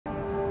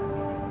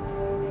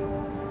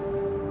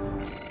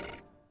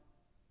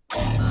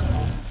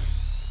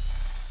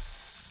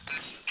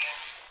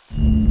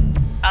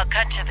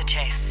Cut to the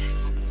chase.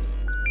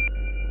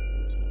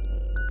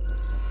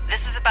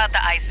 This is about the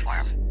ice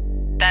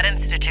worm. That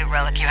Institute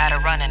relic you had a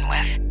run-in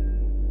with.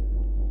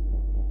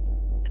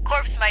 The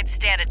corpse might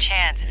stand a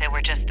chance if it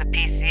were just the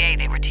PCA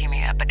they were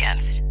teaming up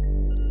against.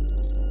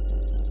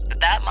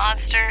 But that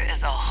monster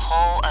is a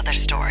whole other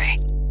story.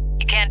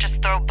 You can't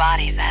just throw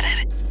bodies at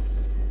it.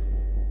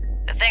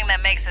 The thing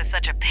that makes it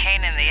such a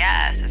pain in the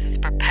ass is its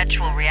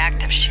perpetual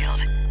reactive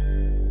shield.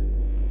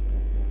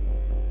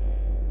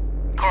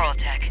 Coral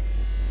tech.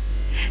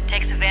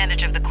 Takes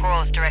advantage of the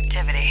coral's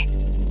directivity.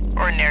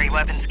 Ordinary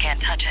weapons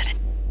can't touch it.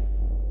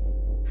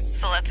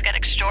 So let's get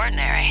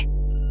extraordinary.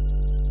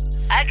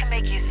 I can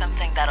make you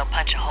something that'll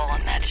punch a hole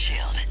in that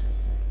shield.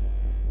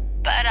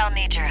 But I'll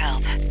need your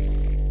help.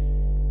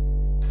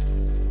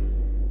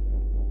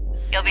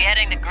 You'll be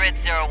heading to Grid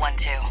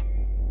 012,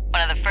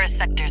 one of the first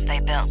sectors they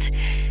built,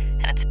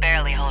 and it's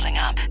barely holding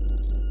up.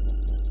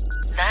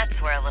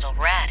 That's where a little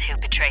rat who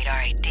betrayed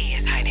RAD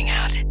is hiding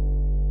out.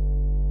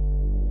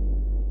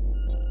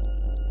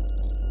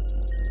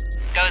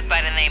 Goes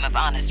by the name of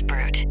Honest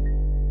Brute.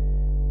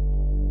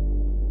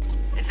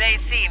 His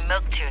AC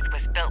Milktooth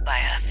was built by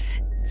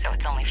us, so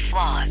its only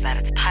flaw is that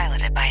it's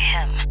piloted by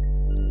him.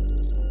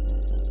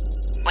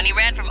 When he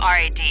ran from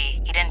RAD,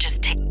 he didn't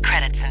just take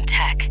credits in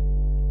tech.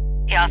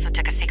 He also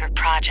took a secret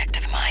project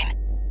of mine.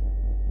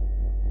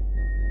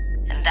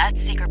 And that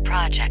secret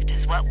project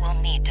is what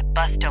we'll need to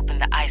bust open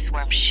the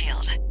Iceworm's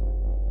shield.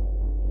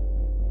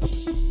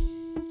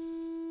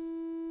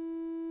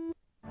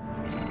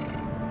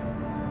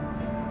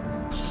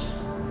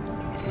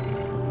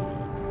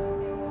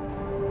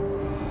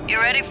 You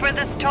ready for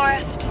this,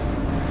 tourist?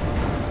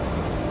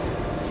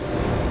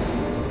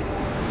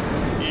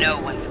 No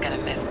one's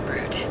gonna miss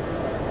Brute.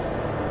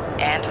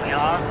 And we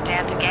all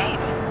stand to gain.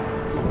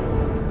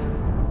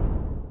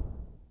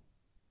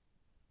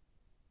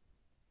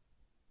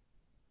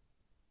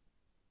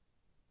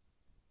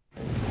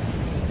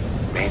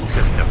 Main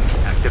system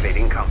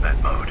activating combat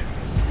mode.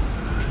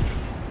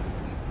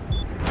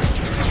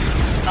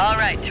 All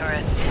right,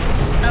 tourist.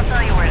 I'll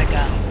tell you where to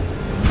go.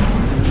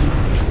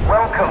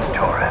 Welcome,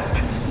 tourist.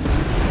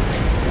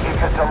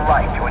 It's a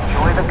delight to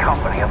enjoy the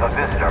company of a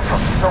visitor from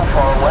so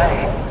far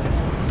away.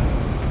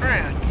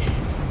 Brute,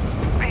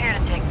 we're here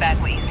to take back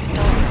what you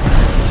stole from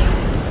us.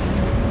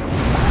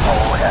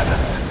 Oh,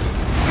 heavens.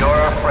 You're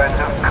a friend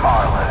of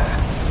Carla's.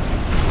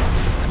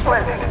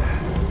 Splendid.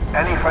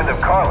 Any friend of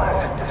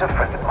Carla's is a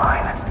friend of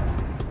mine.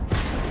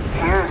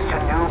 Here's to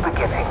new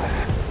beginnings.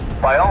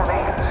 By all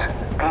means,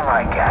 be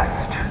my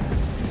guest.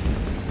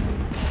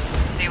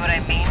 See what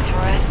I mean,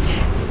 tourist?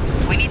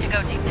 We need to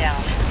go deep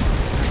down.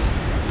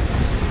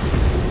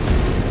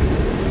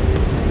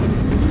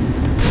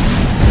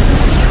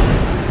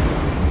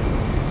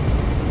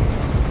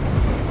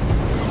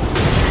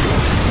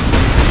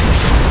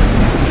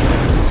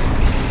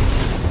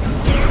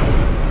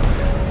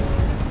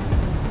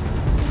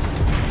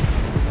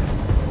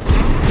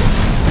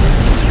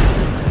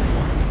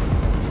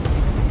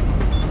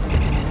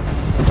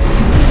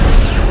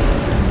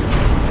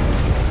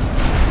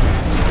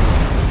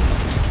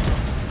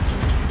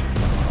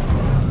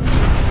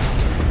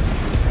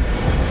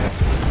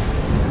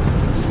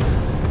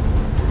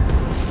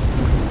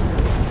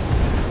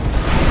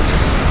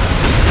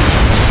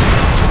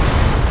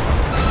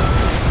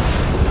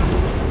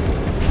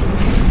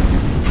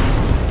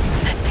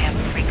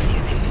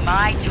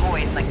 My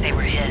toys like they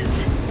were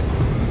his.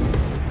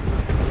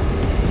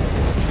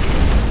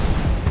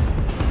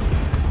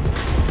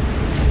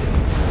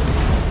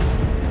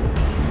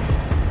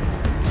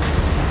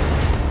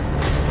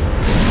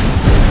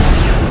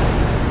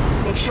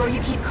 Make sure you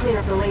keep clear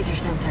of the laser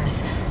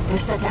sensors. They're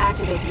set to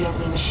activate the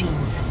enemy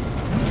machines.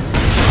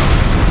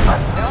 A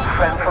new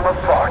friend from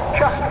afar,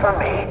 just for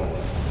me.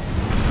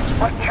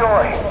 What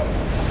joy.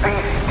 Be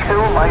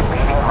still my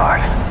beating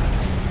heart.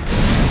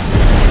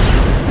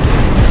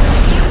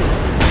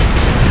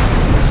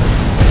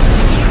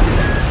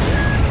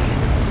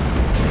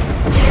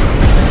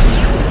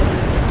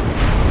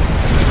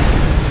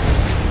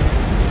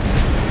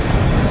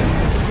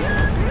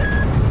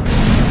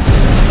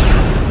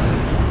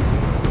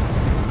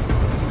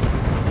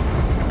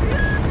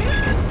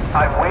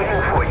 I'm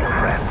waiting for you,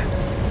 friend.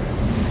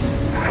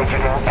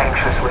 Fidgeting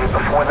anxiously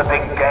before the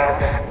big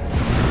dance.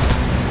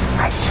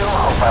 I do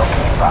hope I'll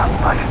keep up,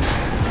 but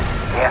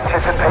the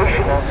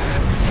anticipation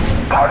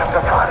is part of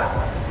the fun.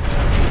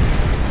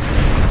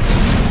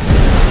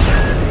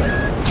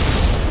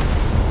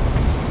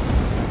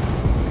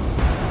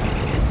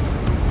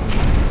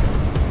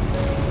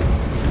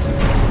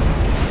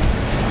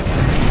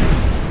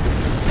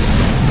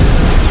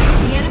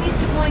 The enemy's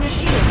deploying a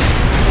shield.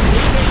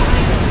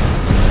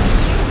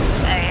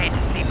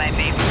 See my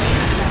babies get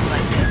scrapped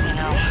like this, you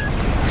know.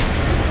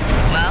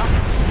 Well,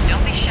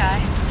 don't be shy.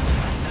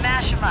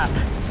 Smash them up.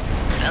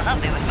 It'll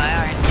help me with my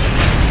R&D.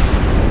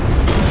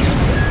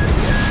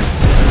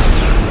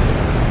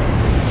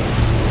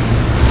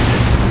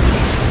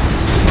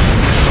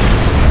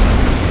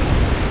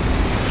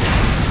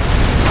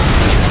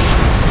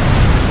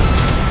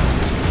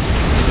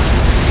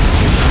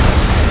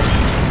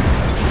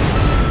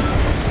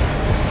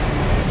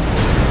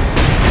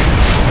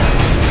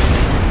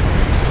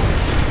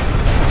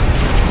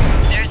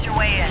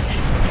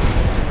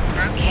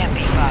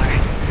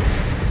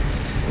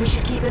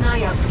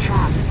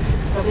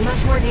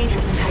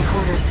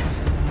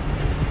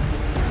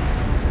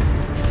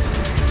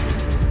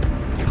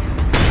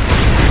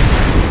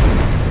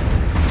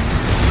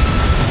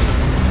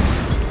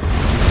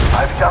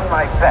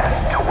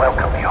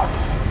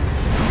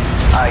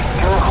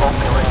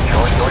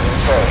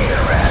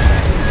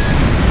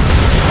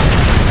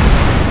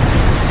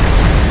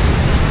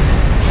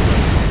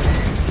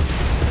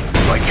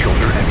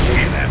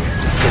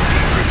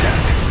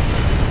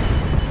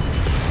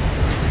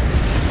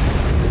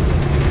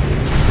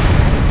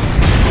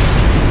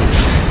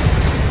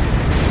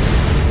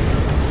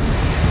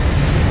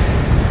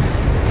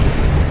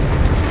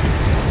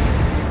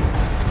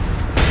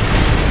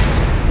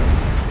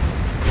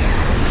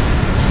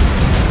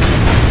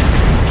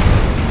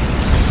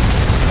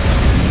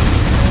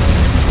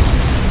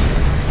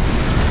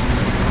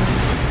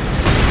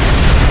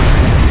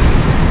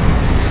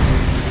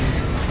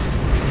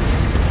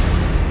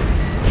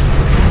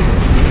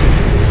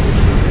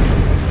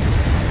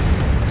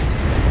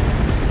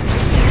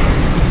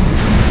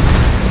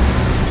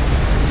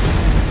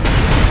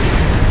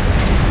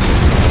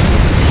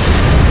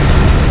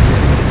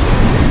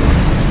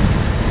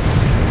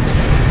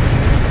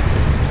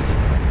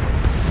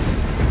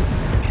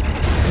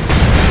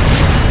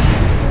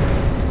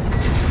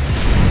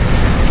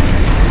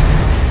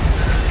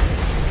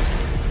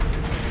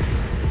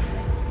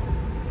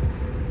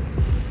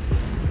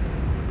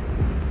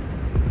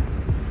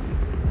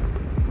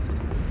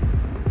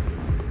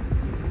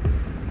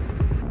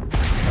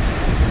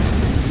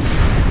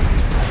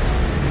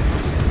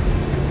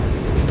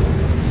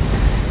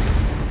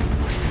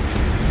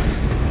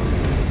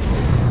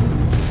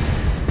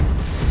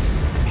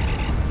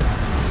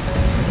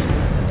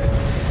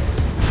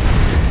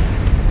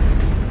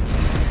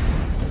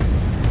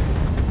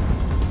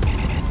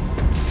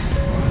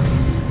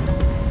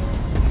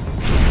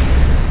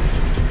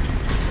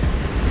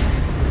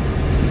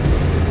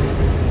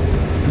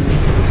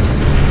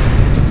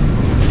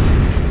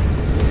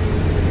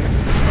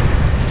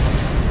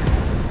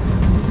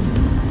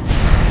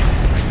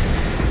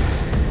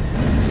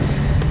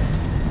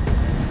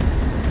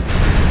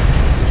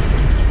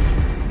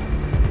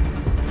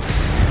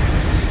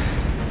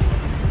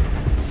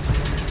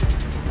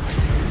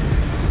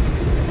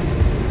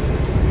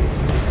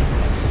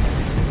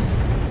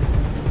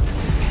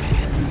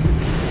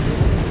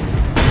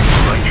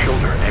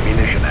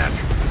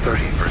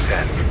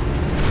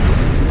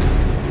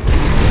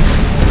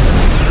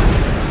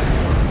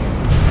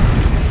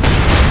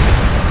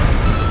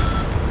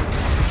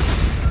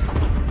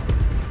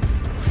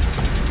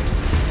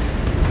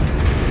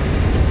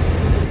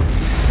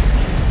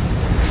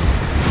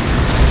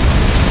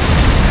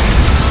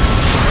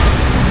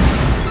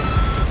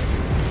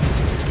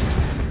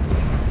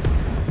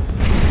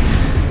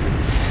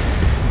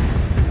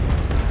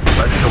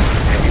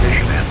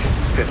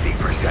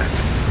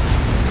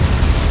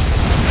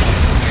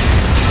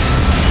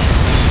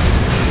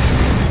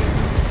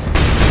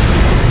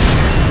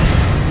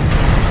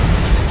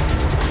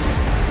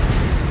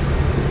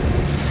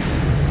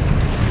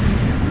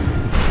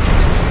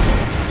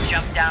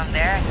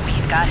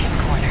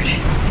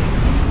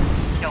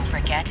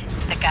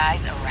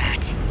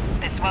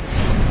 This won't...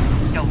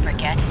 Don't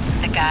forget,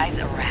 the guy's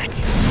a rat.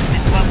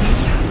 This won't be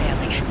smooth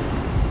sailing.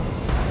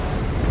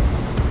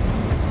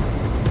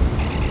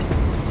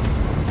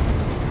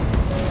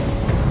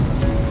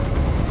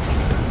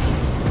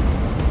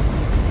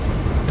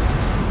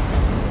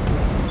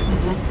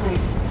 Is this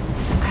place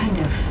some kind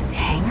of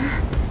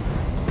hangar?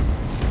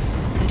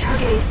 The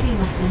target AC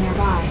must be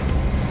nearby.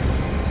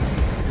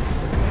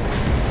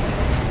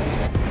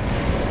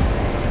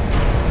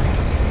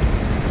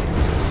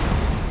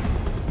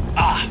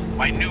 Ah,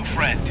 my new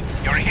friend.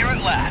 You're here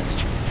at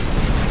last.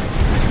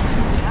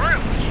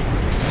 Brute!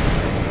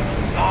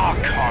 Oh,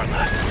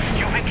 Carla,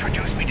 you've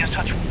introduced me to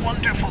such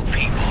wonderful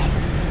people.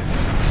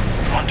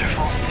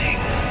 Wonderful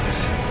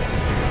things.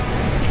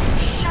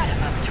 Shut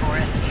him up,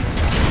 tourist.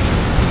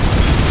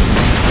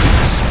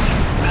 The sweet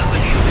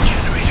melody of the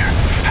generator.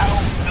 How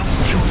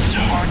Milkjuice's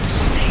heart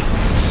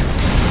sings.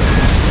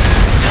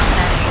 Don't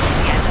let me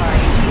see an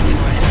RAD,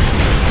 tourist.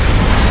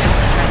 Don't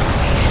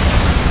underestimate it.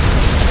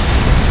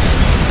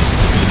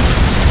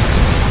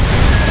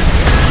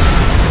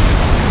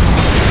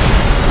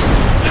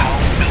 How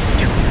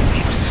Milktooth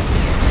weeps.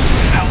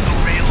 How the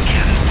rail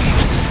cannon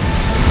weeps.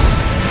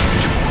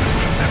 Torn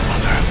from their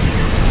mother.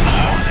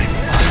 Oh, they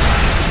must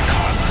miss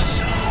Carla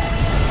so.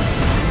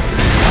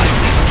 I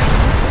weep too.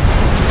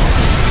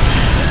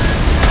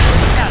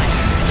 Not a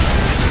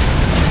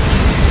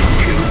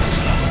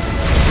Slow.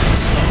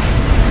 Slow.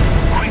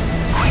 Quick,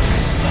 quick,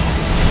 slow.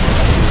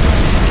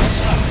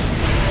 Slow.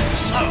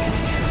 Slow.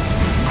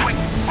 Quick,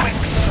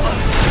 quick, slow.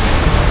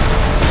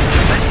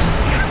 Let's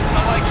trip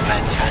the light,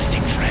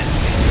 fantastic friend.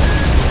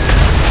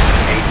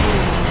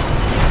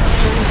 I'm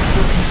starting to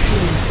feel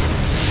confused.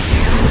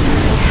 It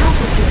would help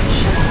if you could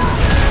shut up.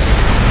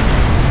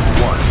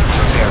 1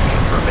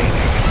 variant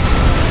remaining.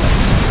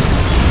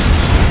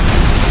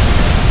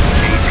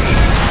 18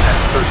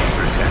 at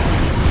 30%.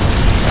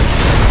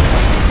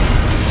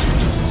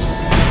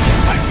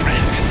 My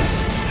friend,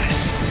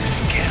 this is a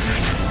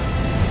gift.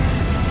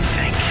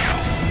 Thank you.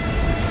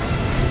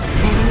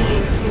 Enemy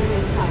AC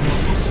is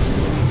silent.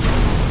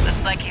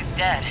 Looks like he's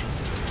dead.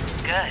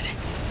 Good.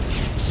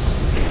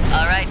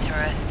 All right,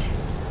 tourist.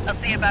 I'll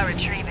see about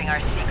retrieving our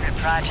secret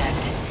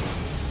project.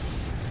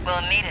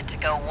 We'll need it to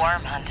go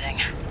worm hunting.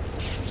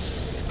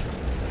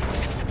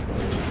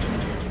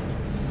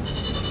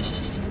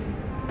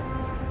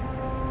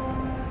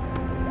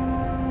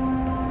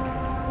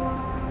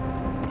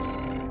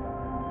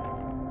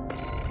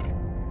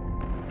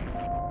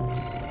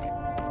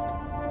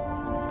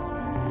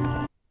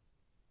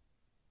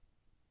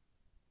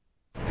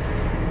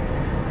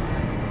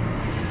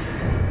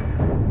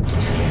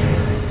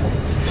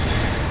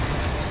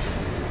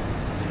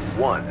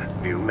 One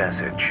new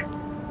message.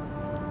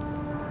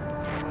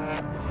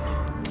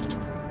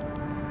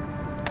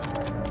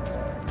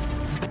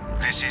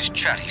 This is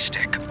Chatty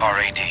Stick,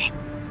 RAD.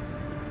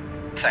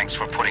 Thanks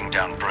for putting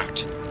down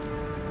Brute.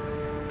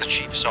 The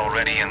Chief's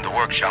already in the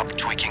workshop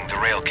tweaking the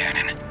rail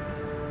cannon.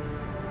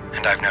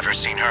 And I've never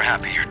seen her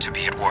happier to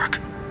be at work.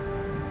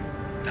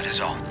 That is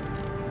all.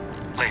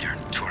 Later,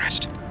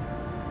 tourist.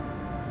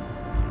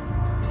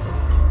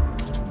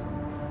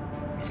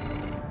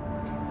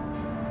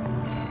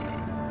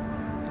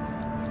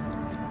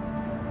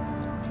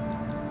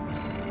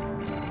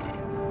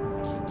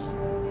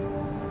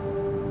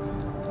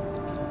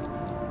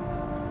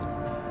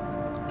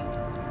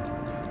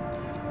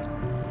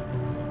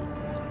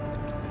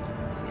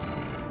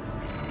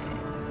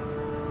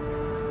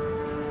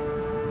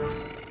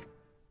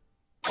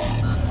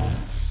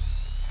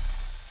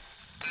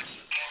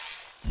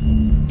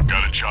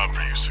 Got a job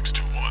for you,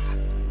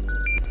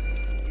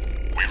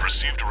 621. We've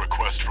received a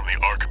request from the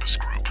Archibus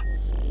Group.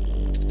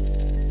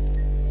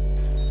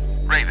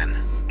 Raven,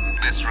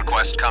 this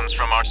request comes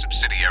from our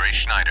subsidiary,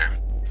 Schneider.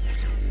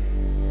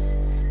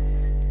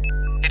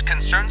 It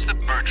concerns the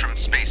Bertram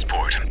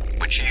spaceport,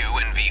 which you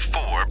and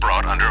V4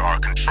 brought under our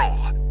control.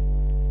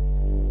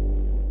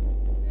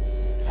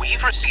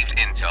 We've received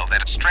intel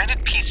that a stranded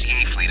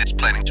PCA fleet is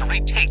planning to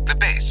retake the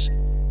base.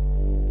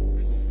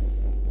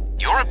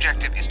 Your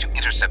objective is to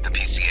intercept the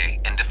PCA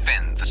and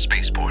defend the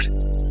spaceport.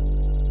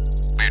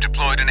 We've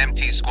deployed an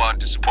MT squad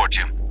to support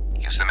you.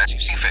 Use them as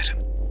you see fit.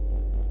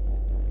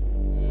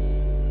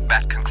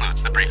 That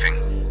concludes the briefing.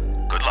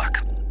 Good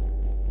luck.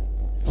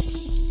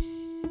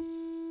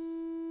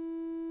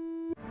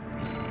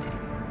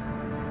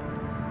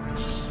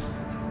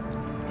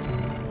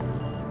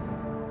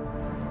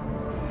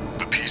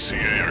 The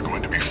PCA are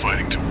going to be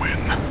fighting to win.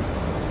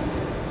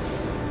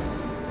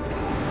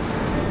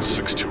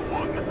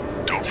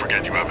 621, don't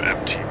forget you have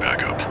MT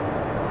backup.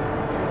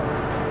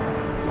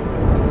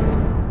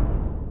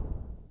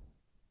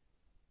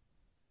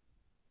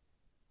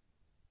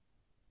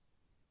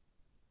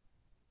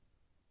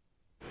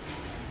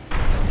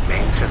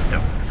 Main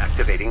system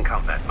activating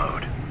combat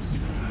mode.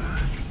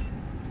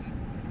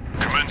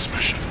 Commence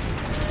mission.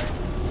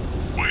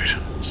 Wait,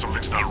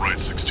 something's not right,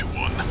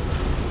 621.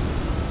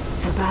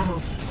 The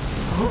battle's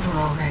over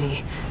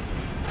already.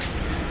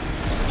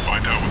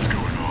 Find out what's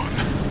going on.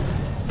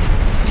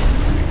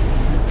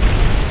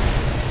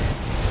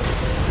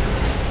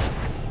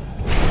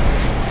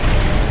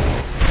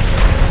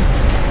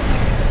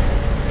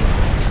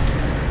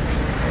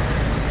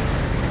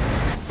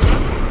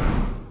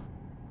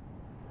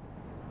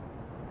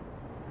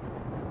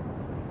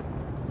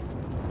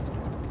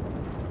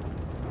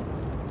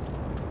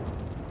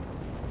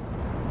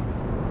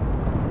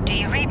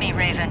 read me,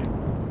 Raven?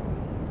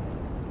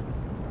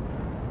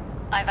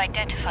 I've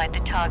identified the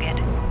target.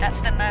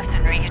 That's the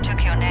mercenary who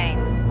took your name.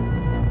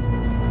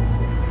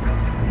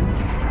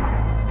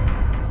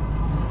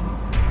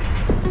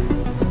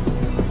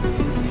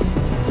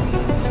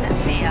 Let's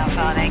see how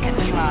far they can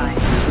fly.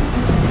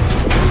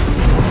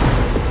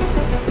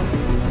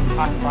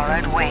 On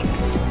borrowed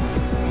wings.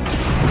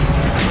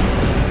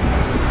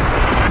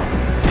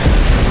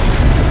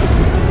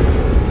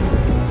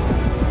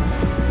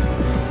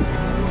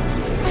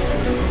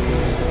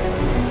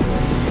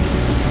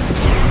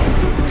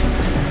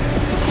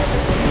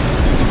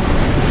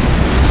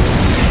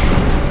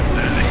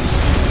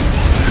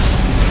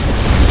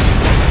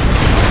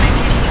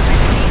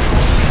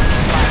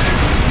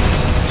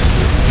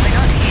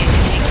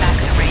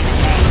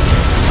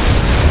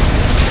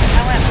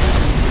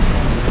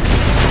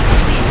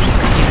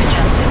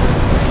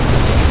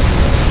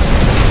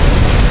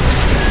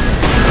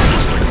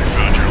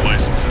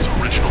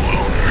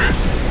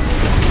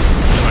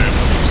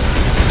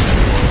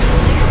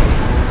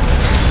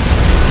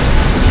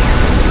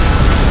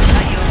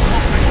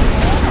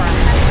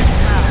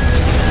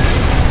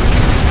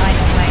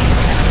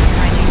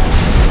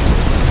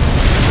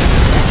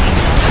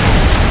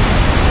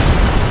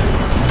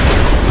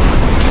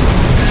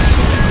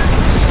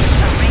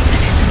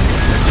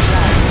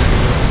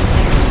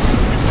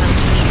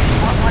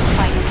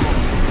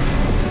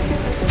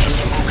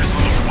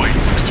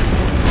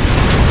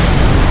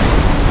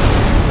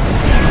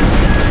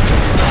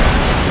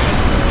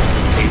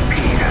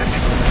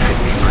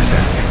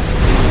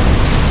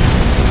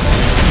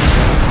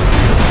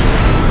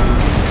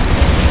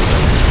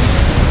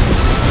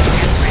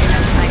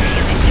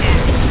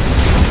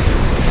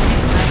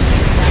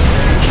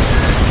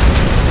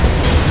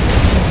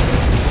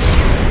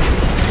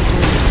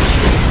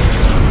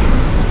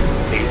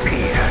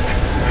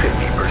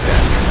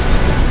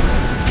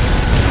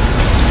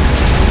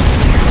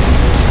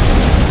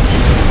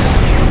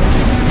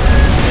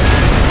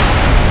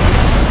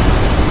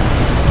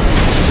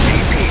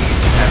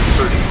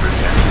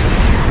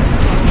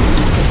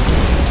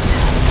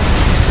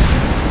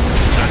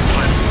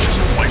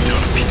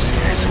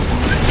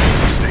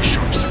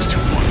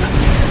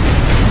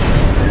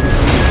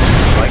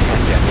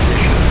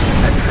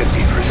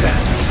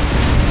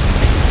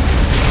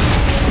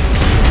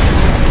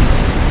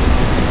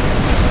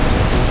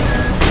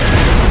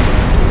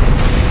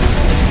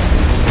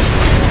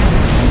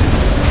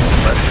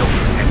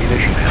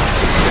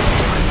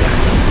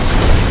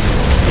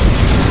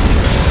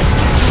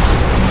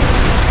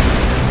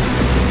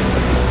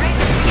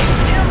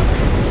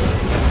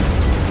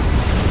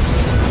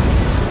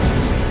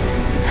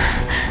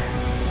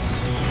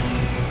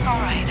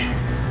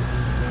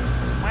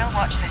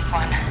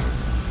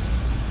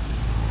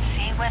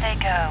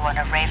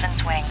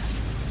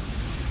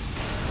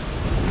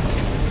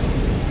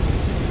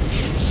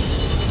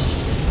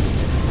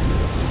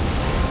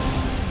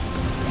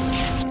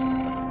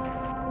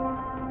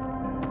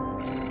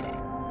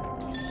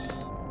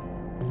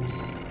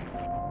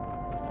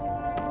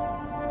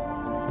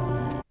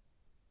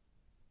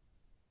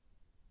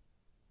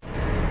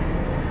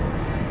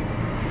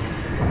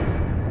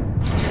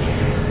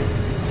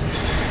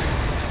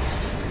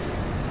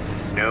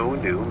 No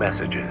new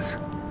messages.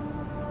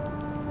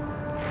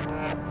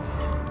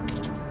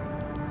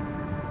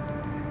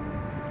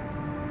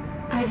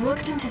 I've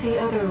looked into the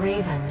other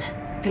Raven,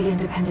 the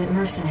independent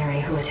mercenary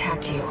who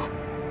attacked you.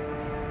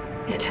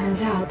 It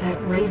turns out that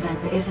Raven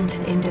isn't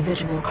an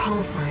individual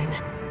call sign.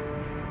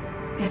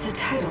 It's a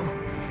title,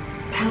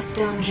 passed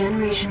down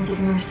generations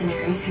of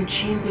mercenaries who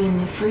champion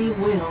the free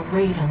will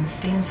Raven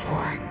stands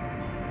for.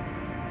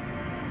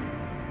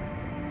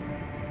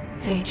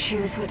 They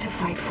choose what to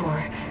fight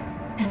for,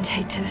 and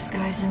take to the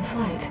skies in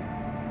flight.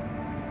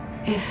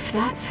 If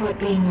that's what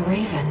being a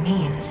Raven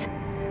means,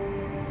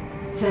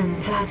 then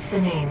that's the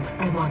name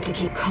I want to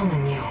keep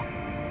calling you.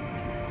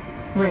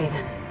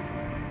 Raven.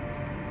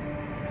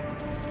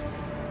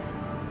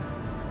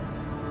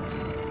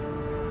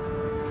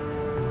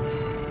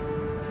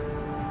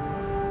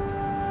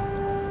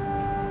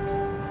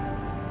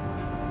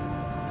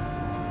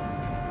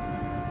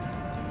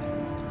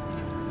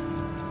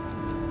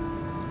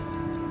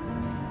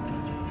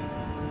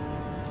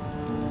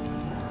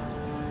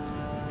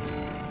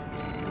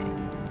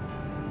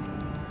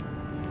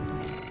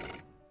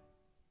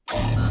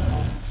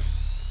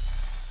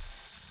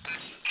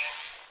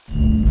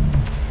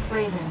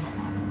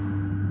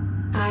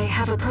 I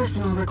have a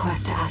personal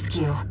request to ask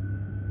you.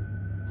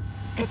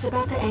 It's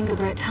about the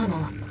Engabret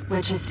Tunnel,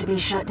 which is to be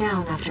shut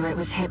down after it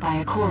was hit by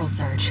a coral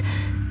surge.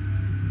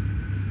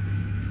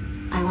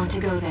 I want to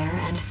go there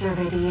and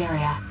survey the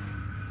area.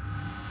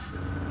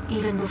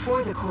 Even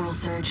before the coral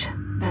surge,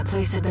 that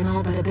place had been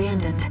all but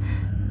abandoned.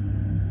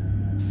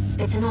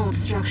 It's an old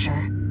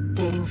structure,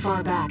 dating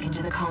far back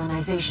into the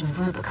colonization of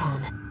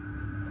Rubicon.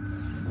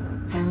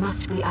 There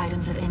must be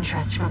items of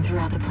interest from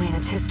throughout the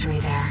planet's history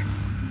there.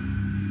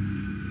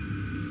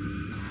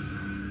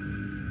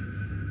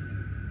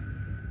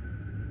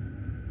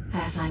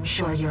 As I'm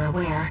sure you're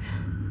aware,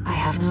 I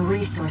have no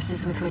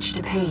resources with which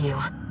to pay you.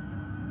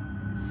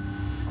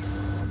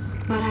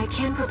 But I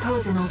can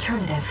propose an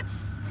alternative.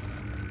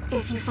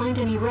 If you find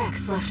any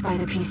wrecks left by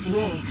the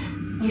PCA,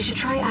 you should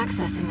try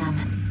accessing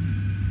them.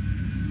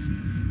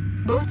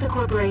 Both the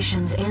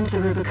corporations and the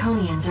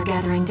Rubiconians are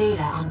gathering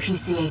data on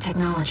PCA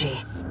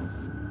technology.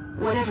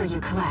 Whatever you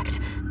collect,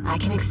 I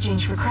can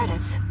exchange for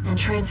credits and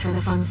transfer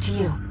the funds to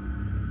you.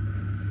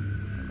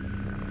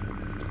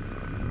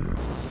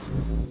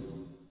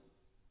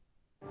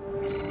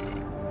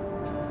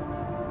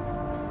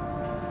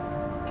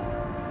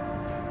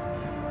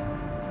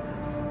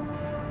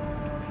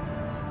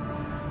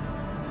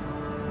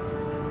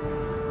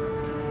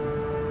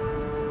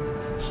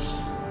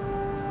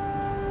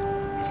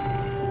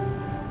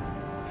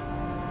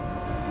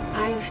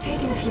 I've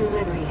taken a few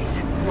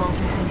liberties.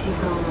 Walter thinks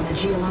you've gone on a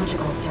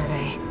geological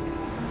survey.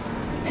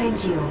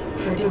 Thank you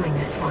for doing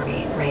this for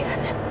me, Raven.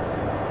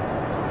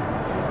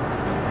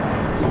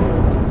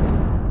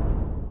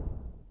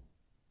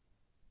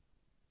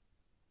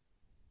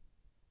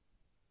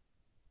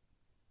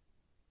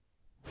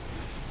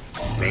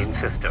 Main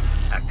system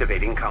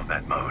activating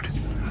combat mode.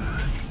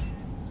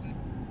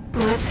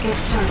 Let's get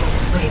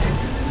started, Raven.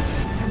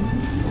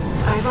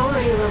 I've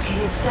already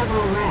located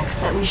several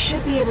wrecks that we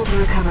should be able to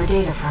recover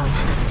data from.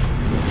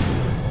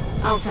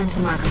 I'll send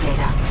the marker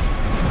data.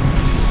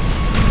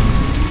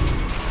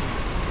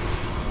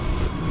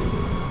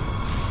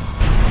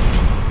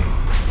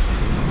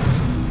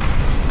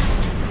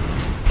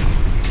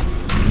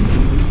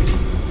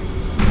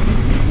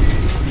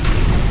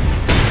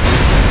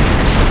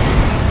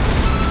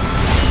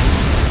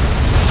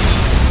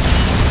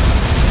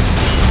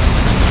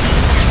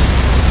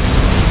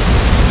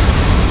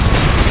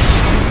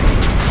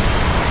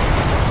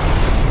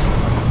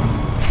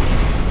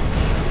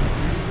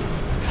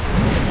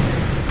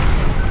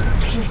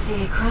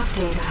 Craft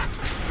data.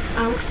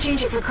 I'll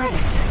exchange it for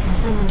credits and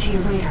send them to you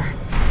later.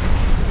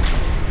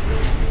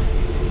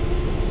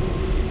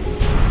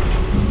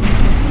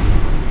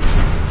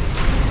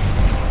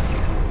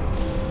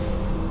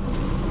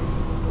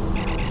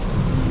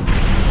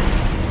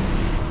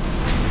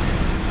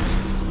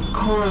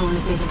 Coral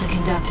is able to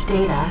conduct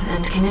data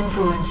and can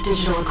influence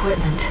digital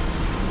equipment.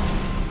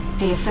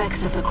 The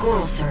effects of the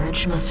coral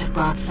surge must have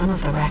brought some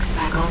of the wrecks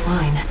back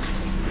online.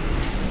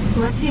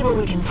 Let's see what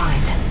we can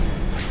find.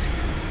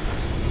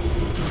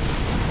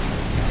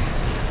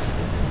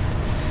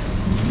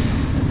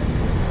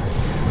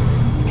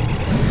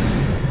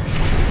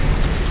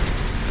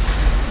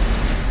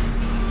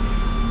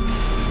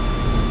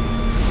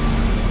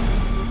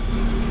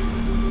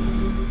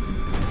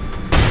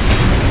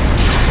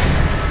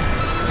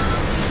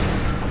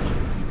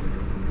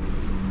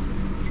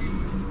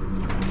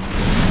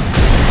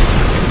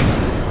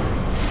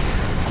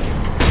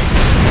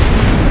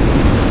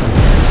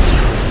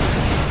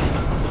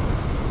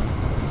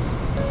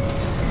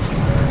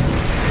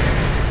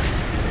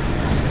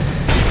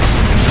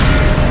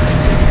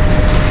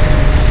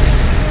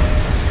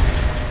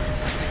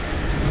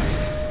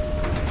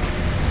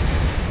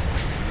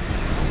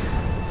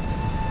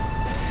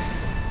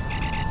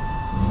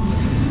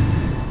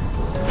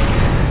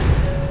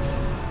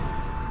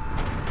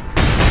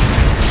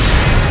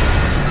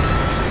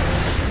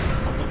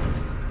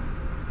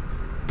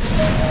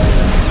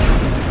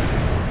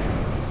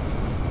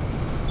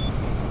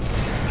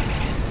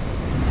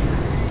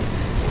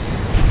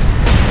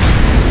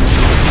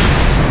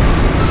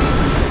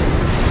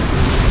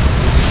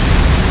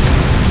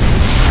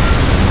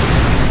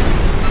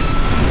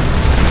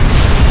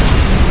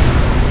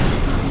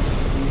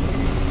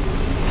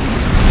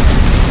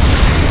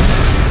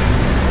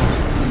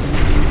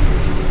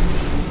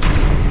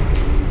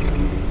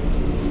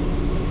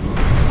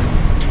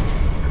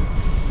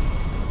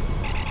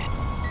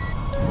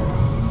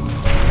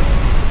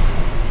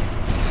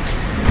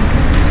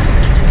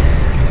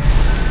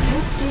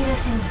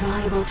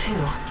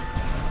 Too.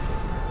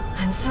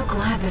 I'm so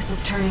glad this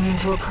is turning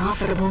into a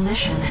profitable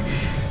mission.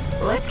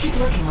 Let's keep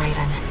looking,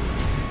 Raven.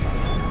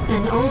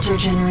 An older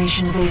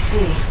generation of AC.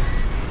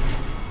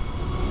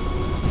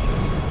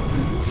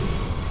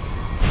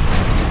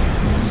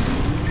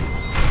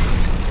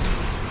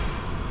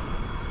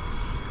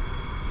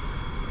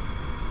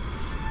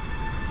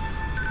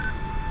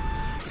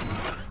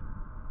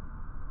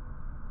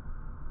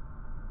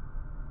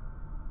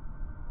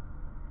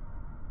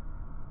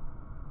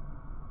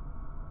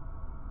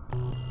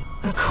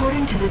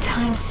 According to the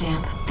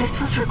timestamp, this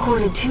was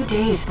recorded 2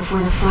 days before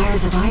the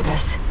fires of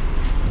Ibis.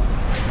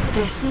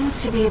 This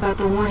seems to be about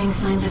the warning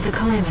signs of the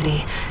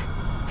calamity,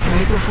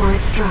 right before it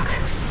struck.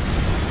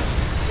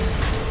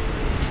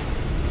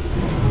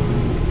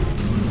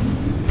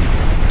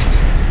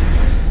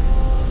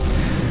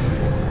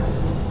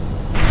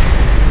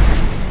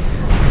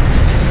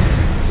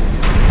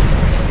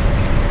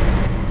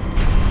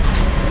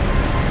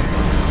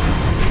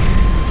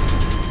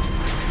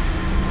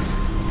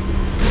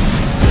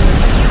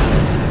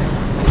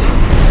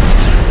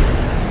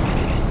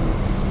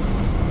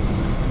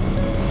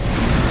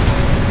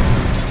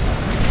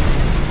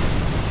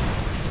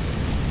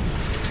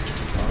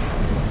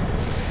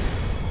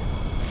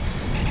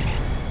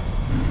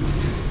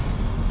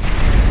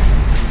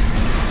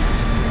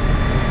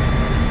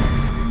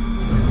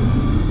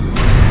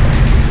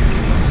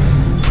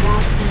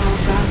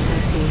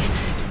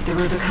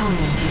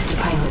 draconians used to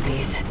pilot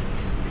these.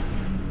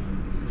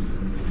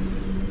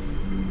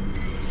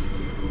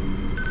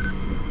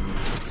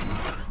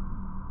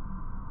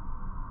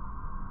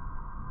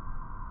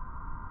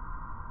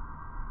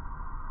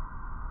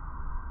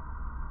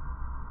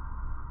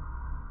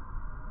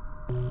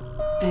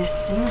 This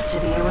seems to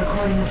be a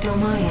recording of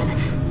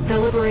Delmayan, the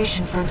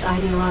Liberation Front's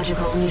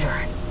ideological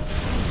leader.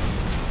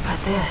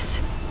 But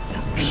this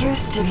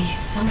appears to be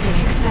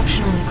something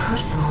exceptionally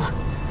personal.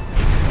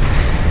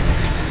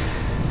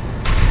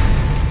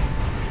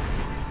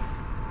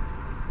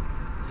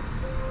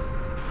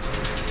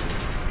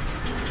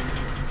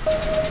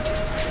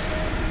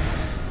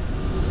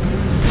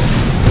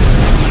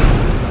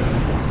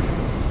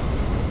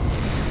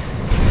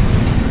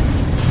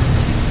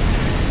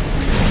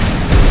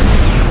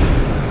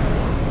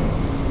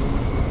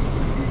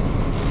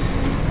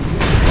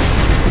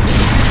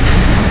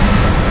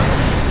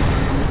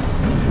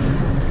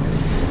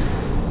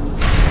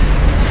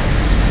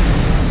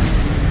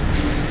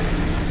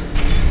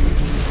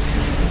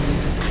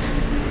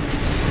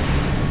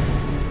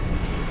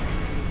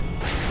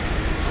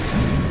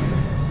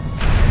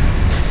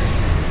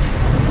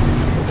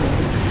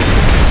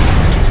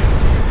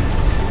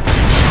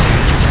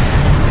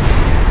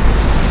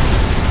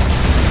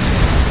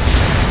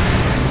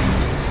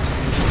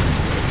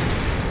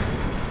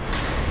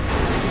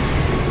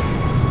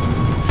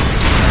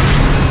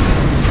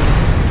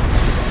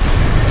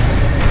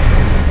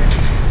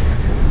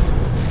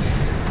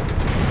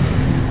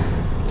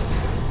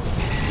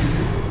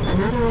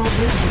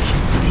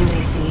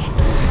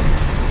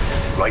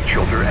 Right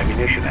shoulder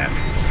ammunition at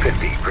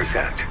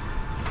 50%.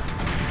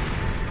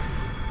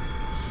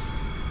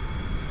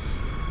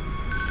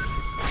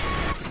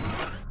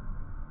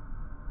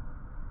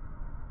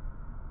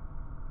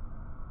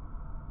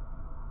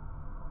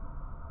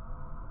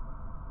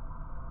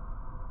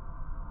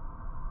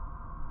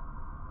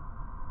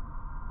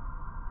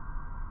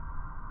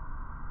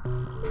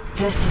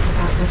 This is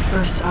about the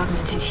first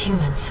augmented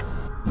humans.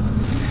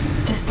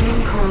 The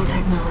same coral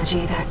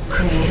technology that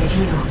created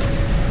you.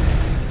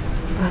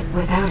 But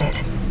without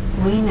it,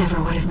 we never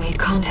would have made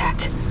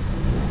contact.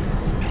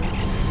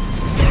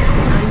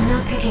 I'm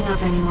not picking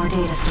up any more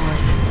data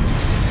stores.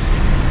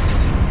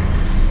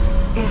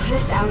 If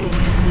this outing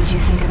has made you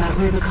think about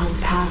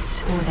Rubicon's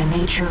past or the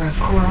nature of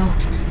coral,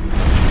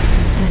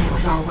 then it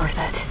was all worth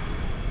it.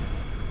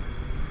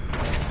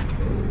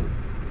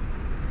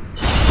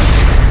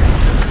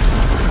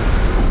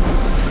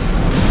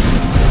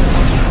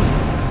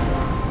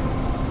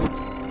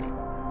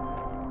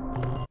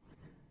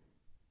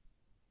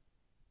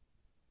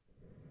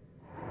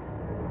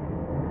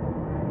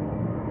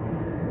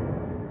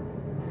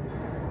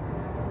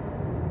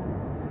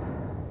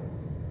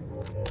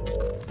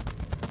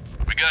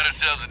 Got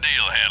ourselves a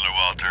deal, Handler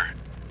Walter.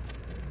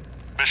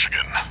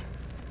 Michigan.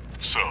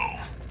 So,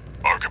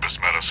 Arquebus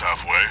met us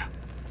halfway?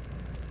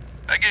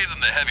 I gave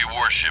them the heavy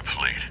warship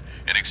fleet.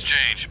 In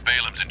exchange,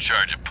 Balaam's in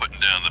charge of putting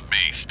down the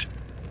beast.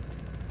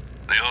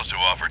 They also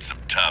offered some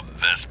top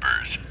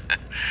Vespers.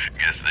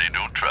 Guess they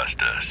don't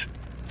trust us.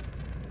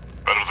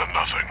 Better than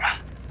nothing.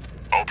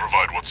 I'll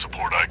provide what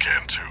support I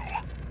can, too.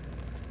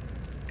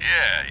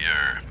 Yeah,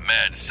 your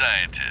mad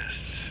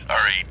scientists,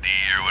 RAD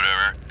or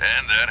whatever,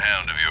 and that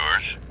hound of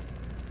yours.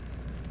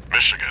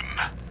 Michigan.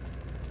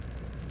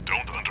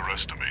 Don't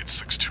underestimate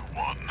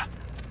 621.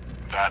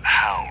 That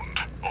hound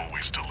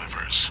always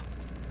delivers.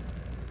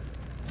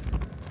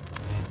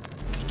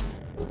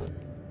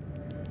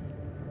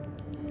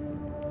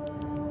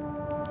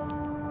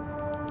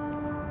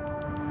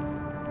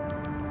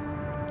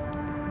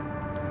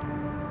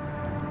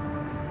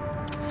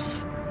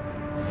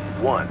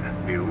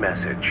 One new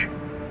message.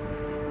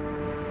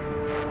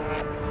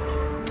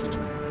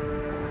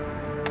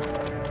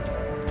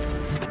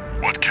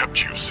 What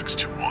kept you,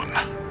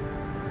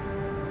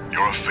 621?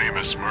 You're a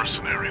famous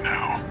mercenary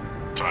now.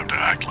 Time to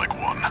act like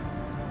one.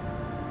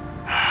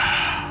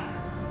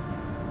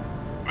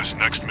 This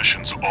next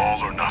mission's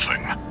all or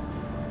nothing.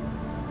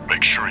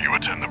 Make sure you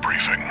attend the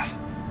briefing.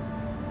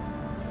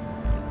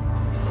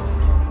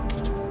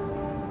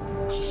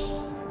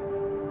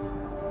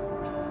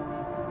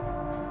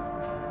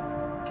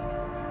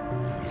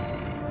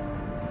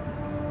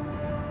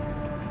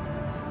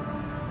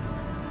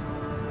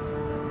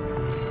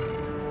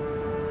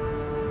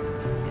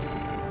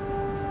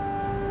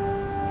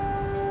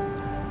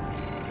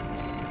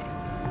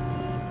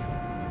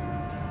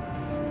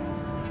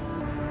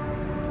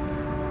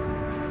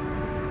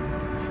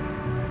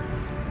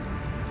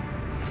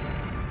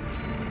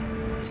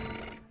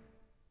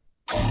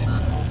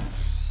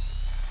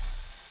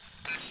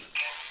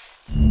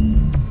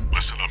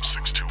 Listen up,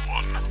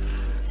 621.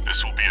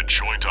 This will be a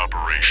joint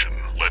operation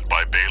led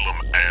by Balaam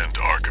and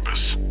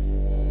Arquebus.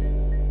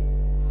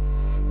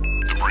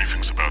 The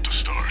briefing's about to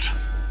start.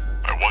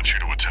 I want you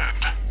to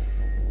attend.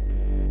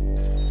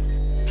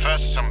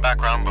 First, some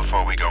background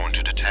before we go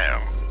into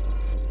detail.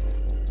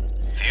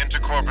 The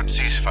intercorporate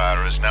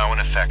ceasefire is now in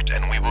effect,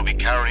 and we will be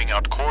carrying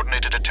out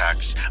coordinated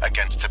attacks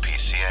against the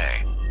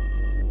PCA.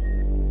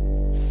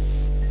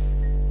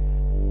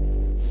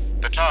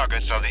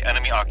 targets are the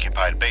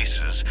enemy-occupied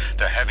bases,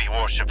 their heavy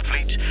warship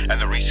fleet, and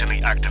the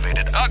recently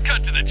activated... I'll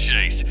cut to the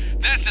chase.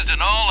 This is an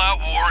all-out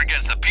war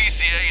against the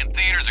PCA and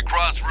theaters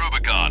across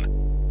Rubicon.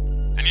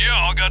 And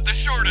y'all got the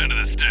short end of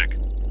the stick.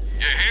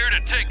 You're here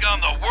to take on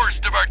the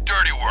worst of our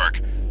dirty work,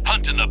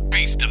 hunting the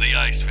beast of the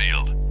ice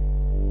field.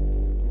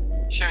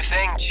 Sure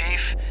thing,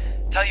 Chief.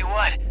 Tell you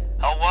what,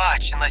 I'll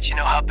watch and let you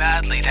know how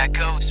badly that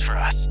goes for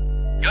us.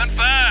 Gun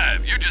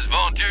 5, you just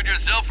volunteered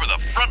yourself for the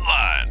front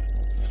line.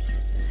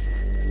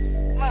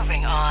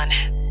 Moving on.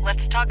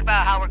 Let's talk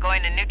about how we're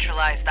going to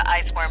neutralize the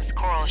iceworm's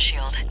coral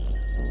shield.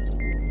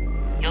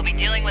 You'll be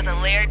dealing with a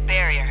layered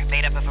barrier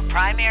made up of a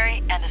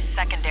primary and a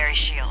secondary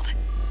shield.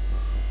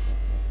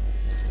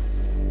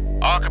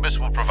 Arquebus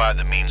will provide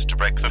the means to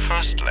break the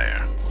first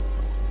layer.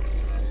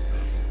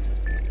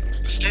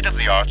 The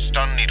state-of-the-art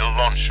stun needle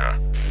launcher.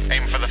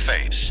 Aim for the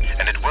face,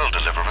 and it will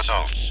deliver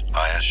results,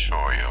 I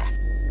assure you.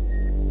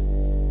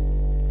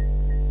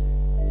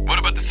 What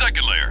about the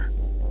second layer?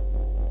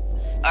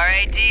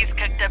 RAD's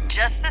cooked up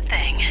just the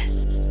thing.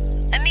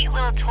 A neat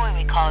little toy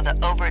we call the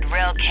overed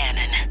rail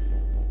cannon.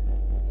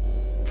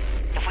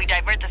 If we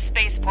divert the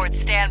spaceport's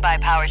standby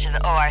power to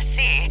the ORC,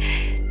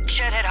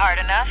 should hit hard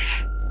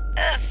enough,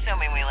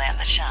 assuming we land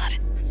the shot.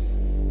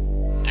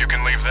 You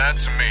can leave that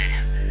to me.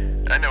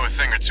 I know a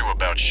thing or two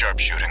about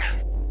sharpshooting.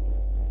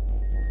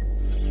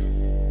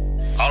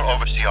 I'll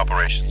oversee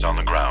operations on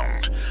the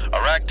ground.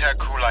 A ragtag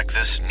crew like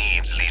this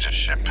needs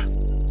leadership.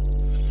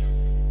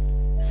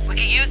 We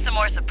could use some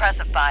more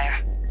suppressive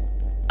fire.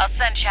 I'll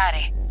send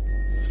Chatty.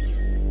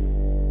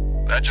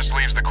 That just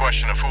leaves the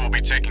question of who will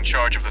be taking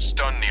charge of the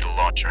stun needle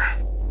launcher.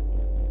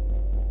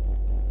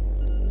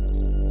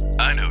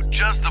 I know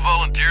just the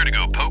volunteer to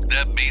go poke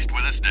that beast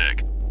with a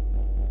stick.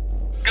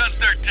 Gun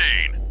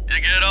 13,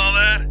 you get all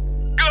that?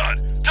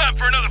 Good! Time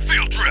for another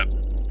field trip!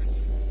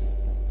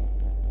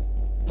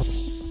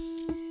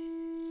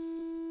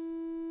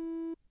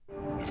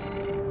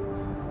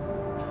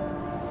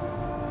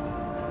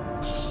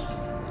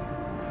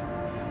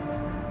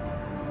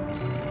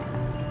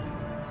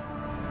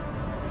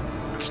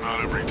 It's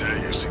not every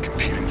day you see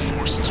competing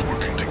forces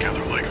working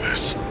together like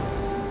this.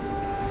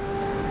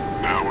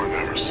 Now or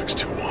never,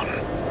 621.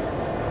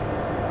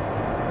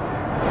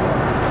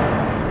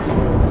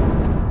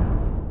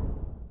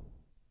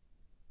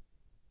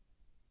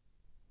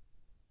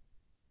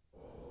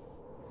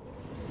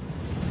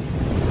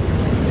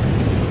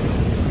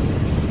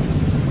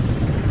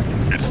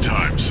 It's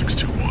time,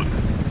 621.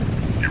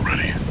 You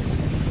ready?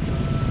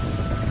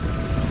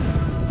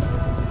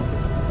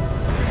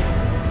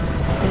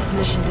 This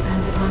mission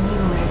depends upon you,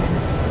 Raven.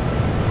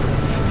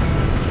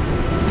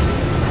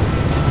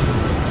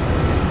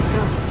 Let's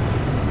go.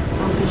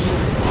 I'll be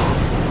here to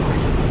offer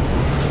support.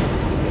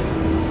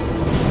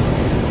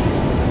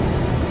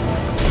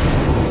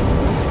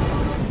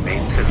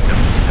 Main system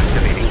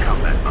activating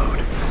combat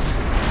mode.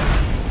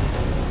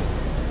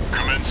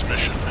 Commence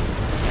mission.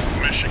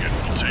 Michigan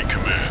will take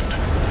command.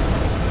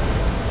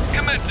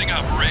 Commencing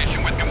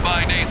operation with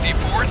combined AC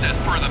force as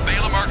per the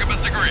Balaam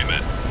Arquebus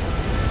agreement.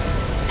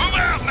 Move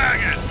out,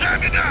 maggots!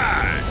 Time to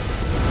die!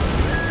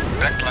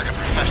 Act like a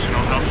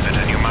professional outfit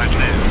and you might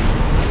live.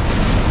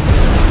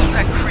 Who does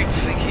that creep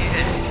think he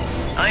is?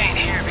 I ain't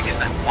here because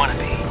I wanna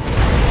be.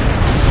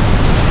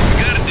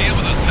 We gotta deal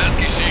with those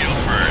pesky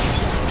shields first.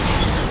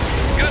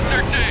 Gun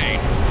 13,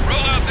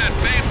 roll out that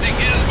fancy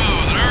gizmo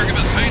that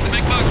Arquebus paid the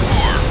big bucks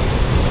for.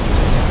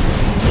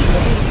 You need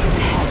to aim for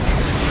the head.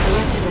 The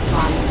rest of its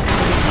body is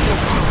covered in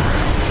thick armor.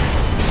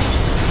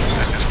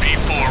 This is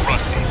V4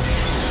 Rusty.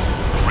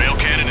 Rail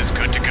cannon is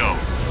good to go.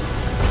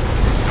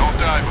 Don't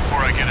die before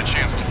I get a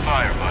chance to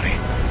fire, buddy.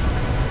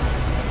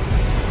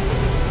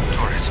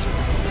 Tourist,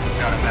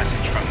 got a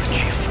message from the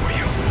chief for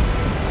you.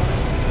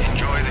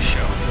 Enjoy the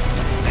show,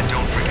 and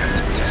don't forget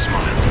to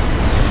smile.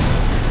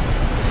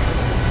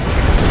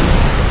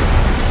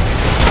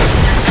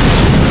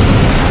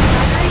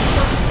 Primary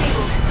shield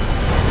disabled.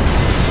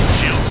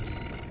 Shield.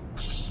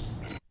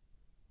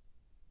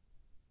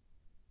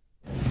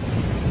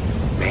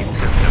 Main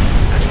system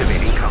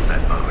activating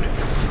combat mode.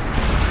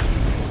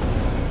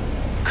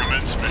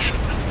 Commence mission.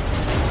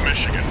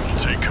 Michigan will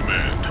take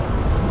command.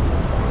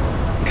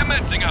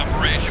 Commencing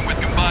operation with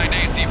combined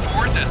AC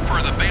force as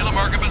per the Balaam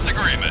Arquebus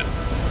agreement.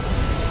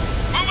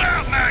 Move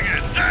out,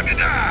 maggots! Time to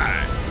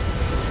die!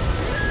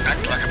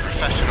 Act like a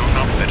professional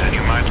outfit and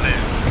you might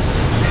live.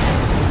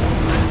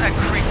 Who does that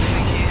creep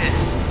think he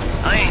is?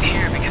 I ain't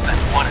here because I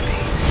wanna be.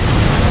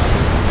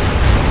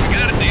 We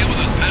gotta deal with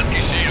those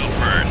pesky shields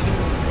first.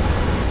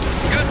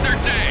 Gun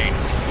 13,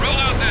 roll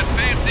out that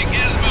fancy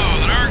gizmo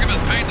that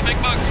Arquebus paid the big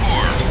bucks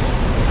for.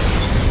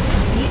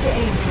 You need to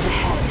aim for the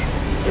head.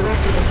 The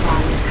rest of its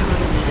body is covered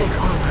in thick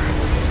armor.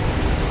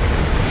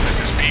 This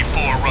is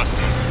V4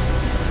 Rusty.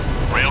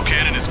 Rail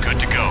cannon is good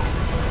to go.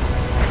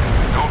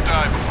 Don't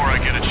die before I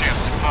get a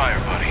chance to fire,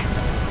 buddy.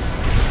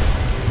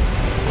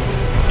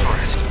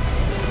 Tourist,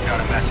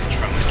 got a message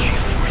from the chief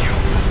for you.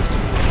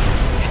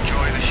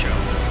 Enjoy the show,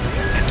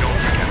 and don't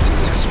forget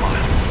to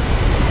smile.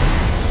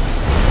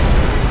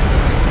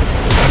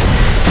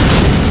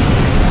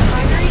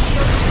 Primary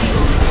shield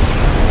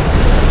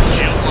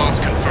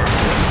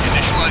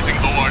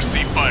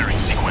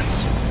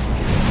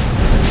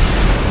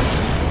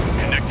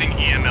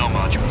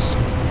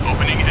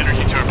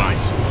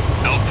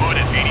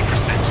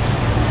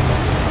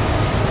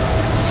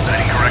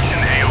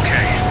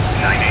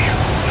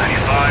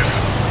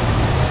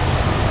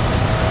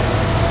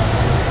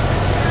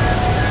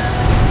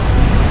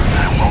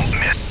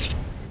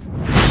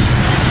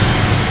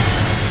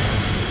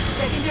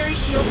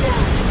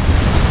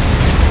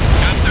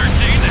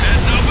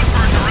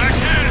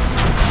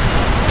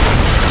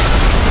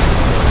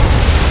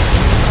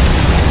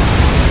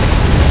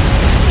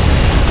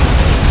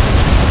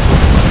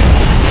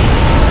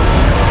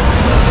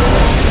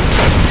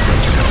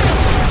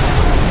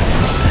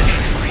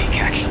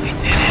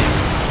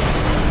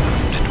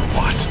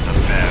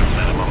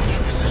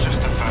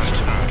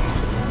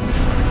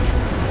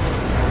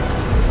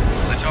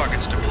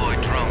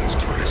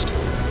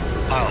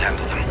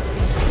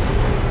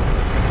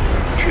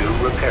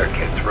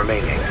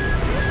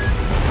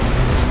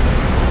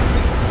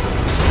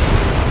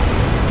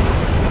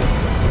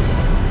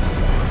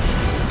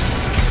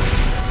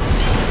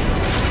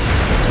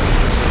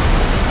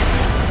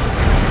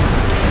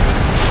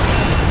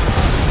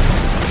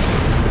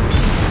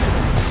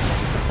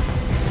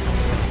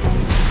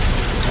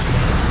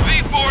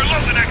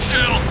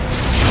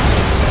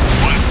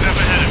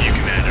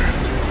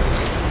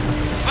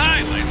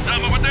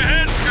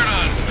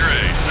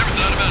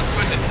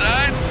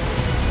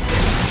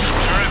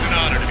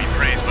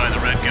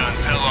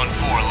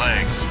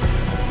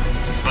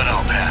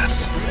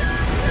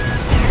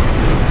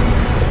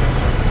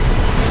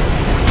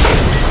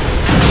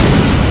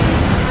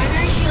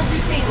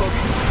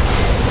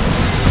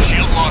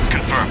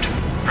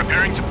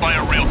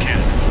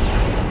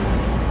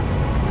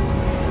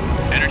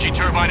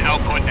Energy turbine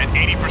output at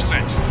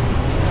 80%.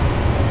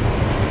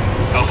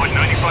 Output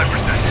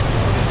 95%.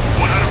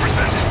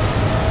 100%.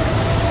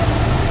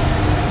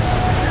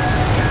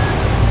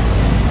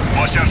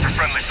 Watch out for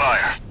friendly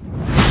fire.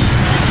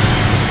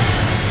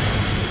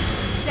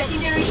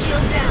 Secondary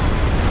shield down.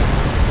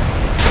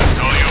 It's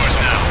all yours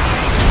now.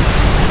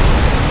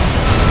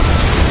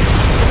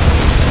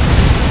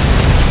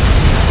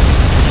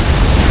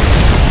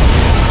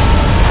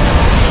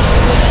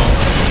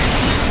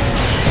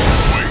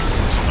 Wait,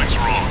 something's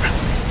wrong.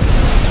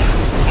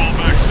 Fall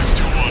back,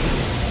 621.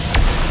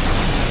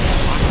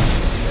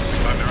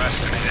 We've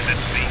underestimated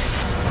this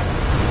beast.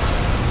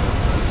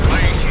 My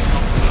AC's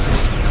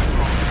compromised.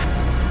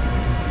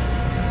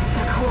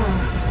 The core.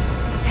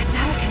 It's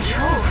out of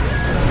control.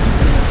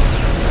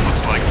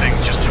 Looks like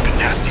things just took a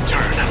nasty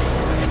turn.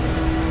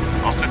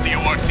 I'll set the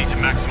ORC to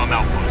maximum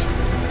output.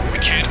 We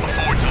can't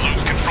afford to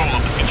lose control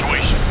of the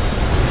situation.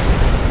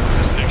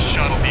 This next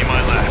shot'll be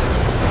my last.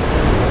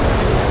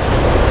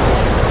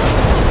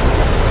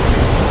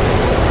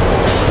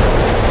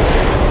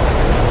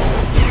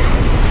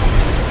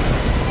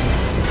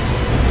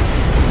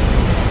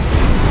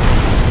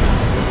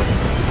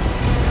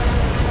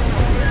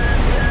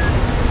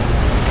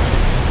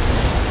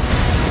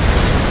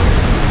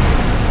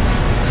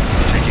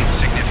 Taking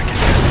significant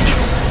damage.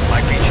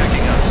 Might be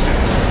checking out soon.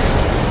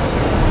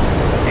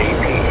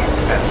 AP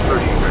at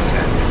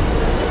 30%.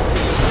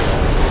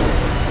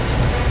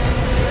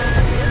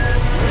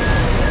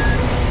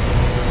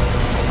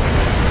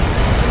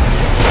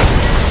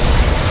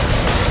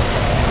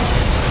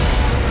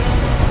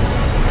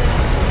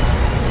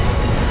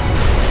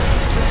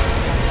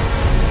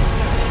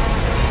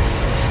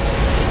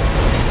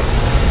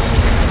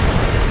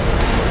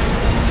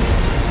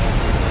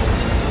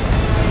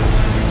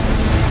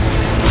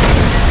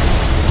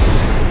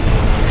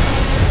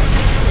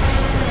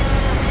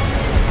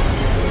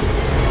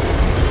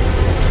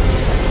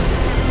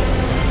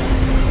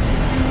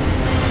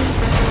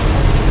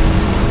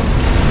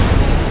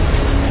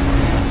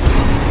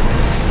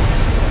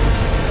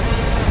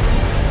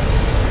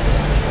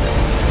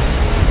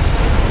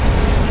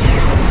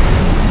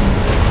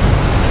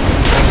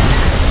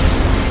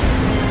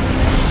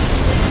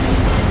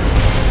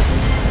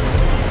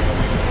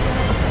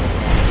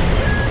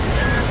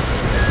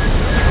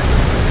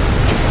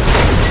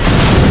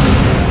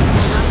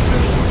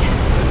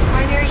 Its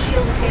primary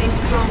shield is getting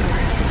stronger.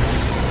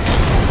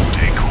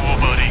 Stay cool,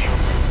 buddy.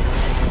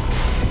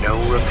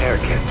 No repair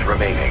kits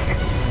remaining.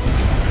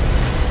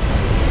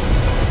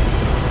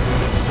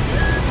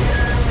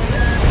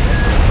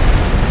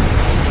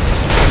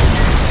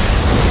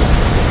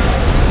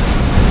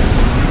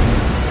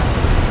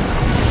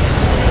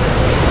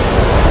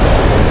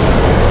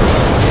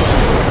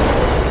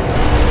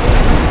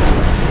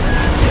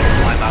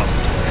 I'm out,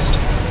 tourist.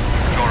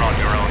 You're on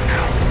your own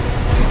now.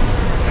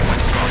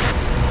 Withdraw.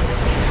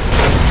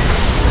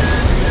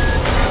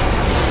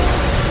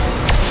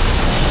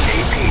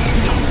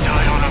 Don't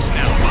die on us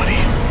now,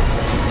 buddy.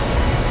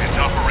 This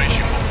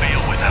operation will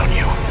fail without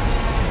you.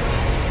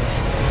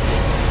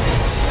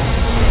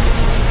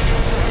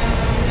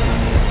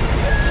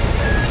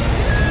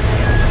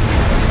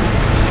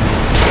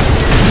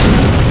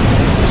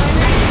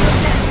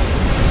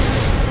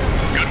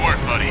 Good work,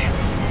 buddy.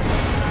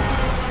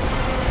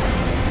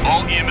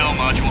 All EML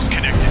modules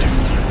connected.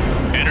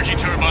 Energy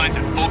turbines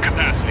at full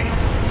capacity.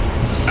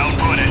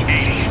 Output at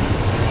 80,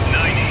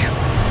 90.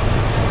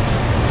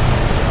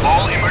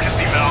 All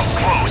emergency valves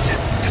closed.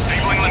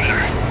 Disabling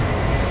limiter.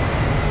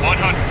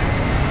 100,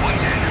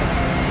 110,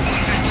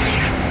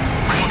 115.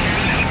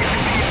 Relocated and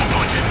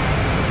output.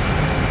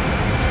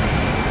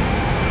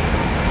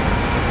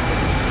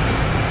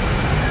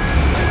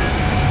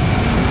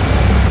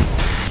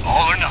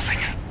 All or nothing.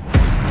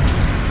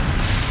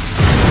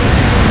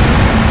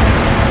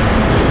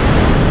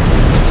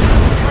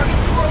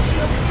 Target's core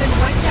shield has been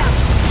wiped out.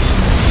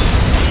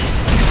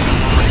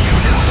 What are you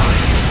now,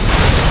 buddy?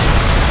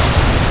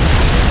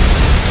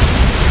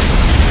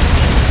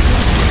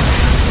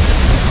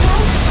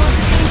 Core shield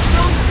is getting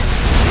stronger.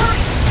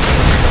 Hurry!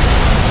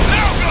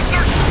 Now,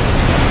 Gunther!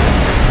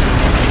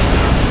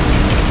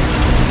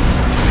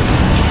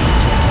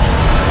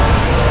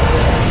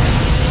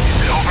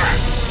 Is it over?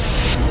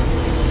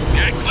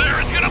 Get clear,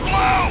 it's gonna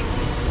blow!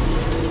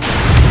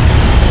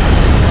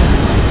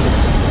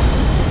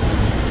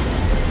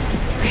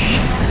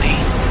 Shit me.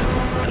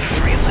 The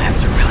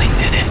freelancer really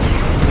did it.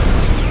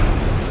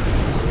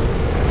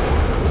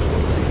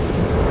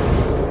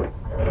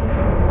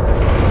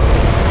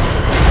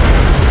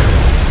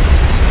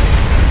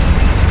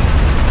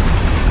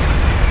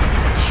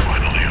 It's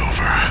finally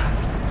over.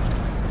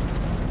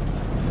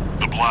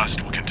 The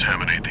blast will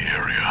contaminate the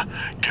area.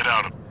 Get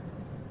out of...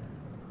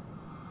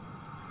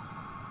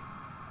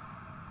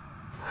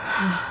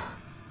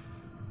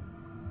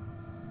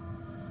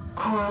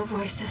 Choral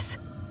voices.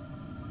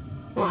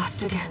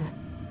 Lost again.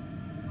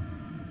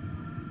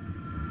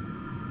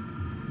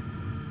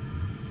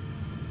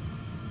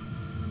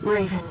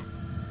 Raven.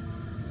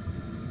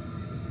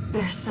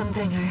 There's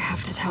something I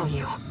have to tell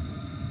you.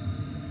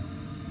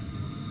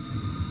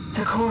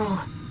 The coral.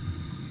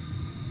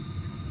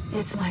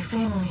 It's my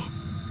family.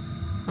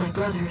 My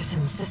brothers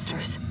and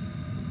sisters.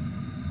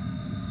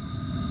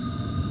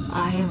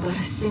 I am but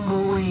a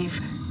single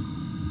wave,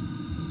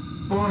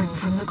 born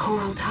from the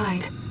coral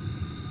tide.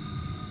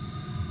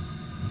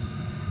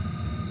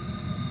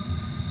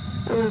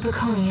 A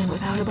Rubiconian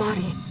without a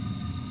body.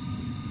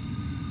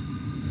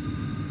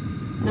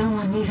 No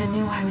one even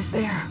knew I was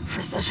there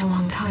for such a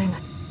long time.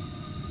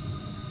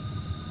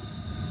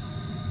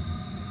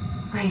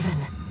 Raven,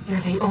 you're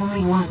the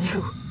only one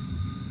who...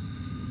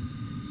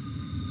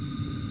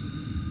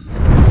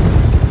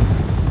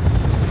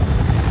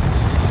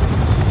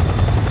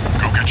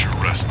 Go get your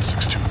rest,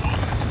 621.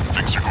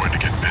 Things are going to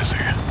get busy.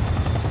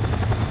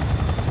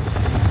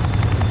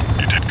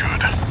 You did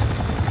good.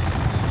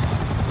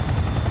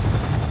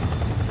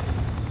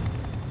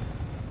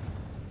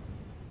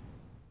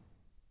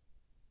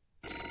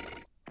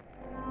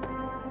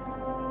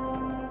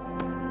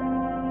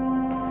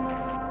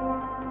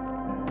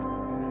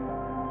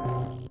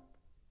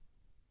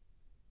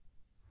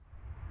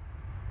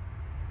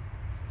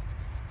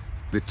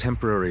 The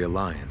temporary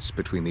alliance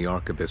between the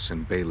Arquebus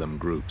and Balaam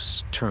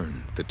groups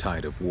turned the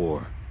tide of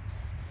war,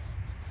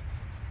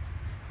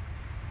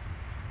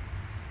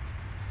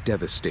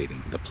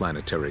 devastating the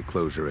Planetary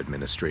Closure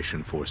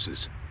Administration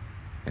forces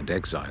and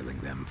exiling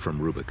them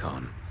from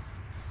Rubicon.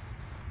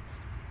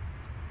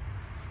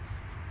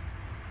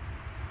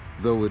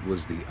 Though it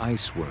was the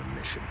Iceworm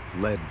mission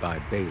led by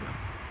Balaam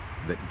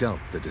that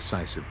dealt the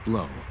decisive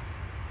blow,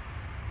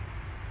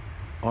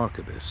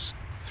 Arquebus,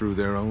 through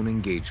their own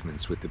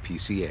engagements with the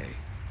PCA,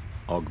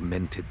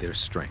 augmented their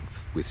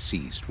strength with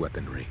seized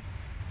weaponry.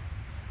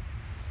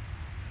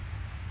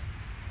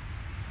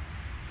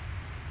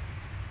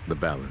 The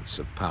balance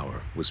of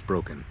power was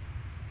broken,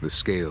 the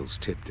scales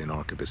tipped in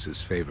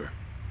Arquebus's favor,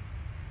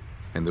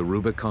 and the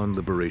Rubicon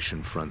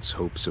Liberation Front's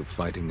hopes of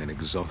fighting an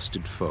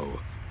exhausted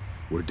foe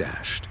were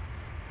dashed.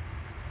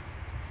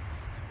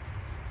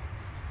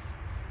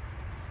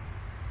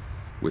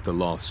 With the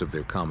loss of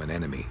their common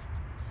enemy,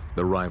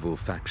 the rival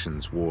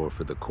factions' war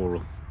for the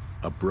Coral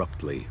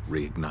abruptly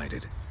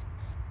reignited.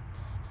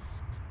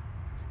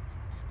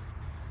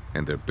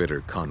 And their bitter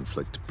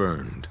conflict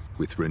burned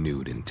with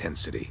renewed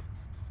intensity.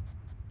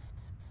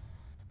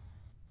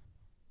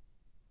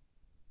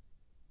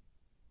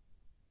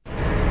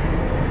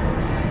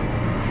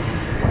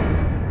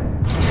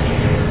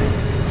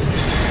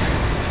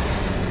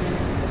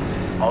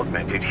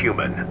 Augmented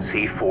human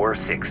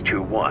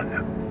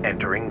C4621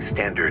 entering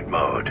standard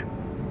mode.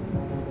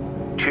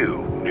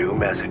 2 new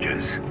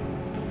messages.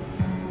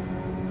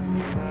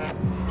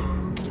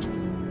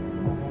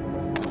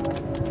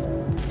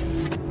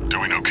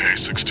 Doing okay,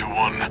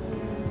 621?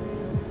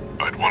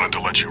 I'd wanted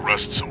to let you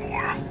rest some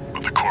more,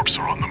 but the corps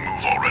are on the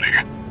move already.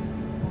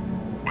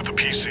 With the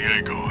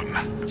PCA gone,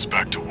 it's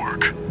back to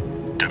work,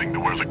 getting to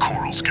where the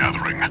coral's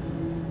gathering.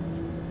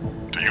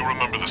 Do you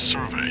remember the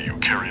survey you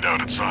carried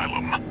out at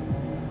Xylem?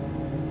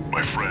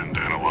 My friend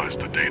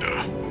analyzed the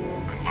data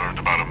and learned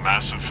about a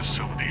massive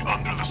facility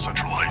under the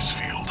central ice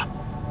field.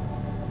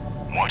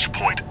 Watch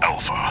Point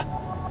Alpha.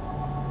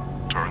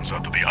 Turns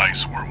out that the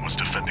Iceworm was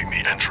defending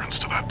the entrance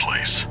to that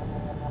place.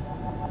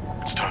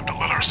 It's time to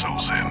let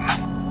ourselves in.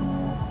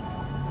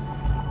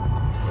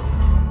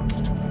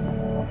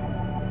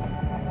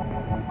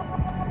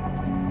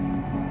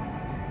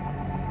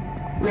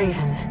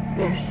 Raven,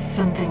 there's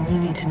something you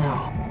need to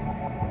know.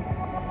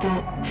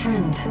 That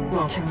friend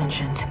Walter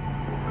mentioned.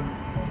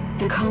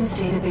 The comms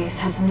database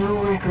has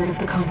no record of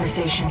the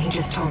conversation he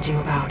just told you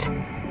about.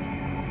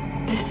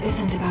 This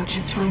isn't about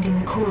just finding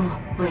the coral,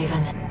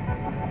 Raven.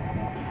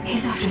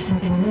 He's after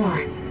something more,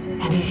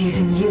 and he's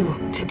using you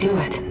to do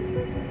it.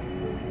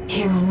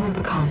 Here on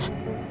Rubicon.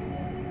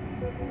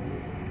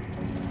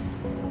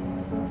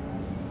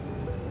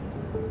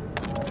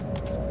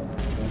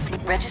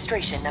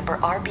 Registration number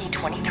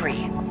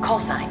RB23,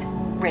 callsign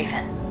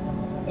Raven.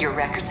 Your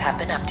records have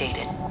been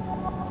updated.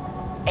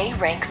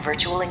 A-rank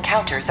virtual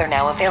encounters are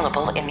now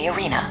available in the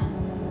arena.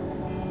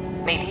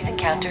 May these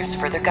encounters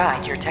further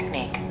guide your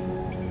technique.